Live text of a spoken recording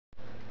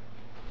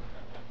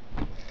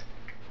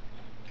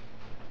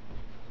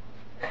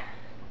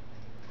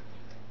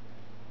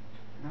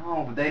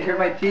No, they hurt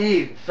my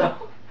teeth. So.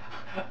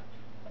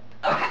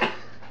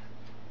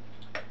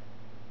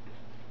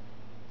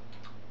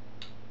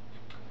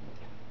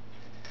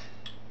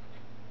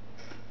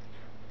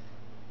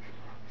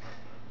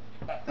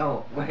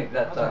 Oh, wait,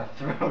 that's a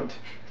throat.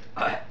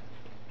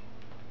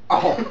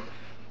 Oh.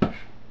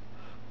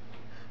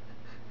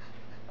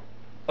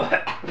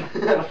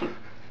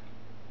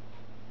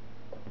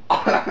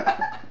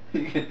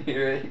 You can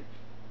hear it.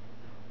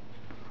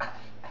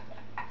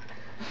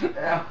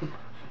 Ow.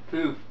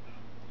 Poof.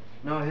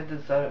 No, I hit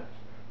the side.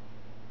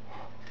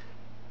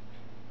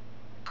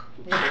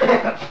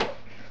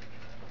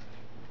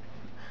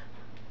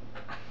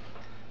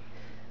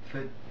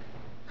 Foot.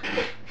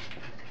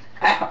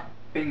 Ow.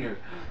 Finger.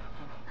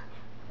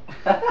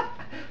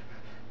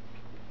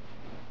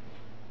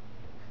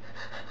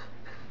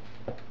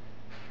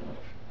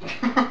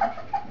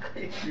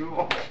 You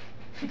won't.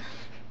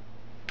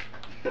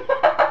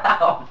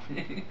 Ow.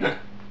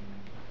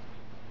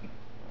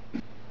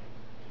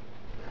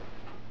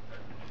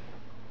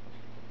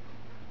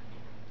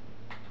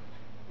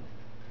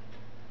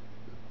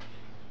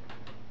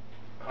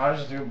 I'll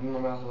just do it in my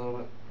mouth a little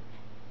bit.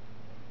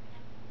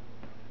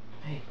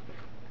 Hey.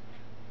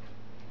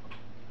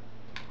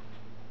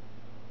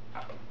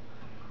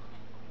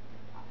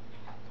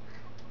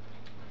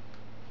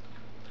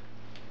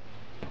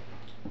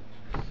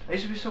 I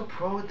used to be so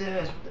pro with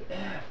this. What the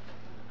F?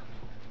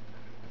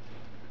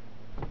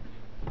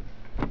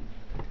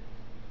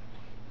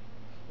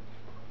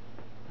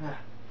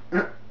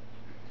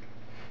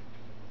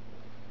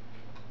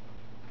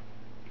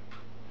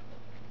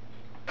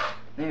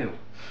 Ew.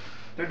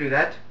 Don't do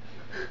that.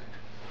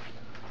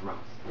 Gross.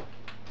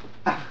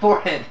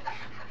 Forehead.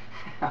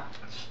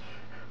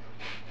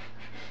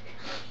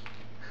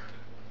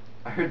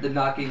 I heard the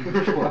knocking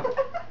before.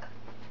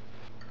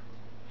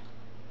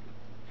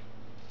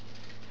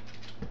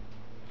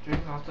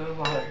 Drink off the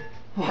water.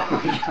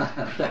 Oh my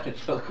god, that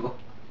is so cool.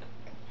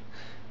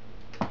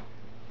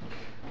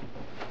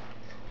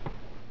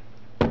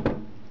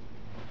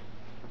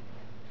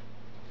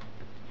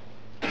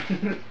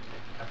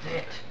 That's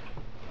it.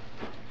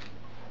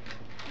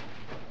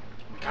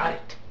 Got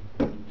it.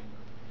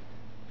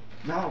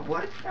 No,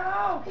 what?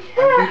 No.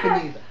 I'm keeping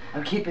these.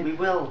 I'm keeping. We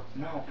will.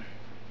 No.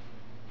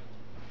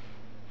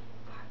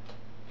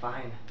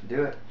 Fine.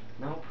 Do it.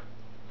 Nope.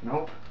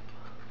 Nope.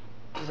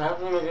 Because half of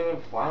them are going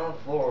to fly on the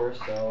floor,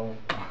 so.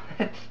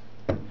 What?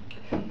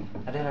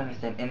 I didn't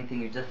understand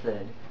anything you just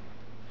said.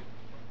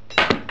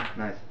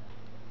 Nice.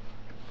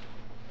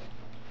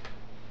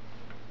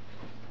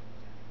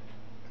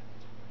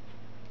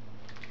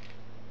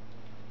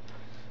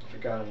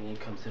 Forgot I need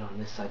to come sit on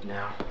this side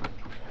now.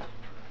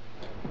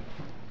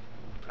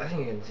 I think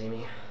you can see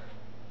me.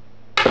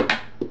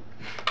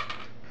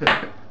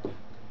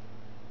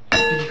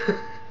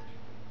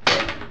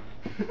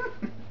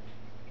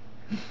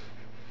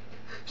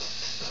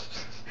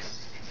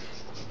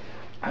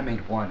 I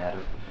made one out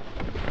of.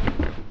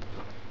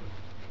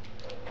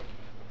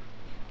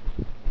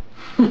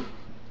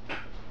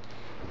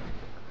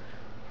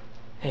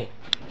 Hey.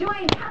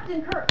 Join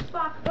Captain Kirk,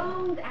 Spock,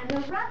 Bones, and the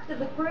rest of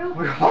the crew.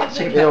 We're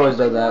watching. He always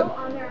does that.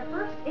 On their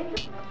first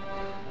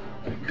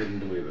I couldn't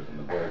believe it when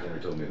the bartender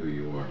told me who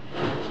you were.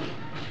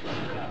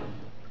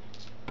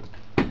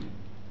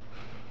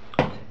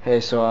 Hey,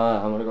 so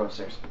I'm gonna go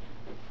upstairs.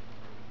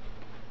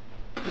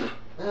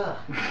 Ugh.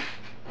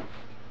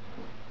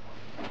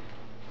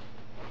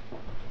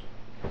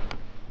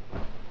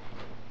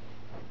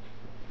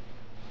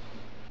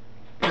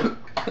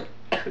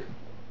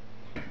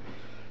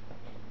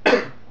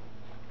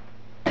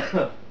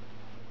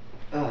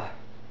 Ugh.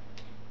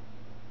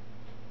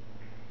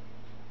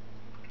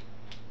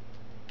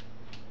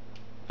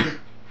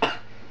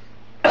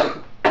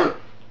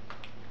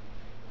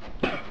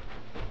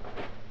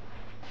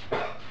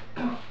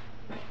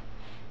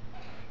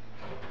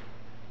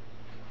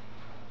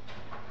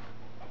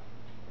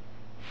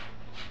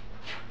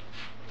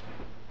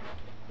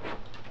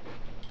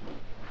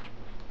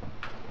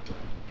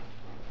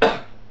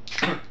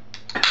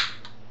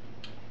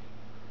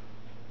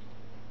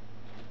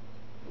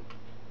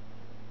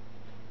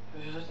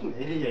 You're just an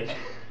idiot.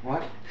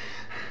 What?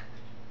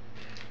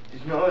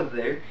 Did you know I was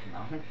there? No.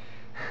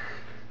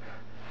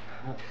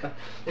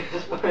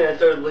 It's funny, I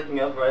started looking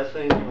up right as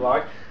soon as you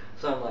walked,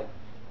 so I'm like.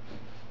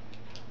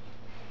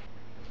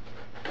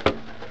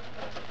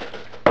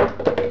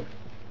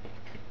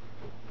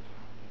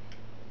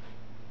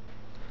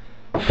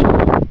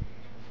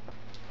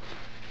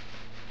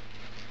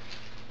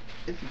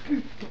 It's a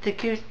goose. It's a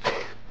goose.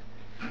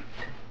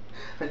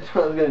 I just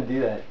thought I was gonna do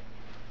that.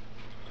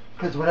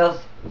 Cause what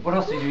else? What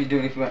else would you be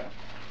doing if you went?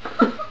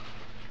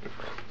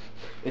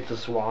 It's a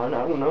swan,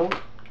 I don't know.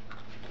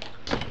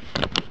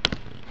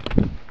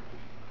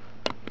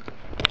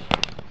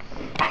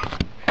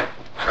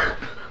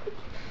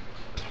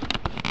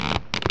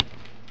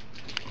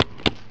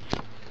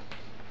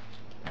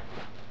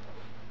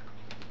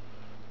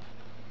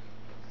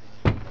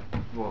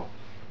 Whoa.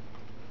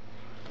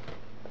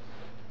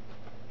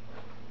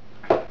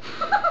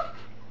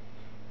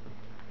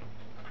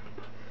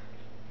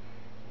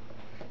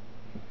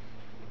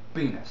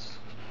 penis.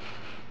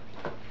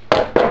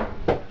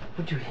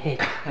 What'd you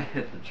hit? I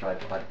hit the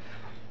tripod.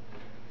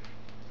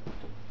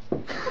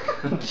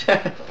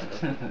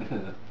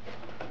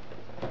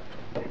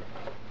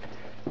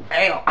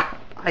 Ow!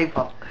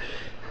 Eyeball.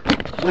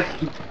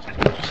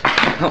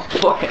 Oh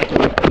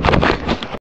boy.